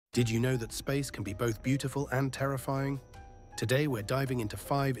Did you know that space can be both beautiful and terrifying? Today we're diving into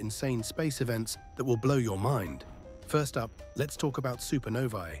 5 insane space events that will blow your mind. First up, let's talk about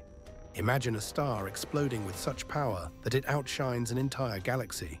supernovae. Imagine a star exploding with such power that it outshines an entire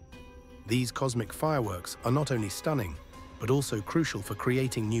galaxy. These cosmic fireworks are not only stunning, but also crucial for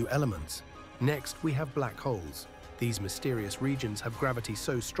creating new elements. Next, we have black holes. These mysterious regions have gravity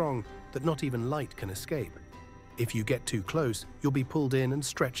so strong that not even light can escape. If you get too close, you'll be pulled in and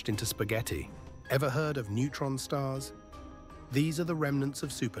stretched into spaghetti. Ever heard of neutron stars? These are the remnants of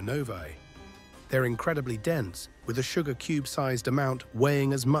supernovae. They're incredibly dense, with a sugar cube-sized amount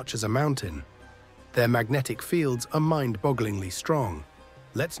weighing as much as a mountain. Their magnetic fields are mind-bogglingly strong.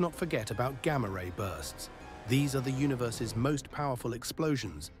 Let's not forget about gamma-ray bursts. These are the universe's most powerful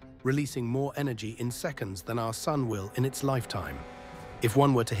explosions, releasing more energy in seconds than our sun will in its lifetime. If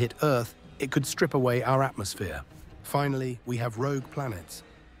one were to hit Earth, it could strip away our atmosphere. Finally, we have rogue planets.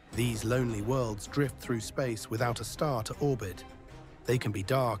 These lonely worlds drift through space without a star to orbit. They can be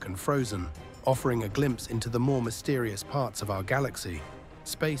dark and frozen, offering a glimpse into the more mysterious parts of our galaxy.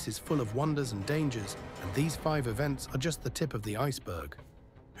 Space is full of wonders and dangers, and these 5 events are just the tip of the iceberg.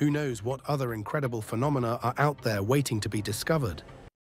 Who knows what other incredible phenomena are out there waiting to be discovered?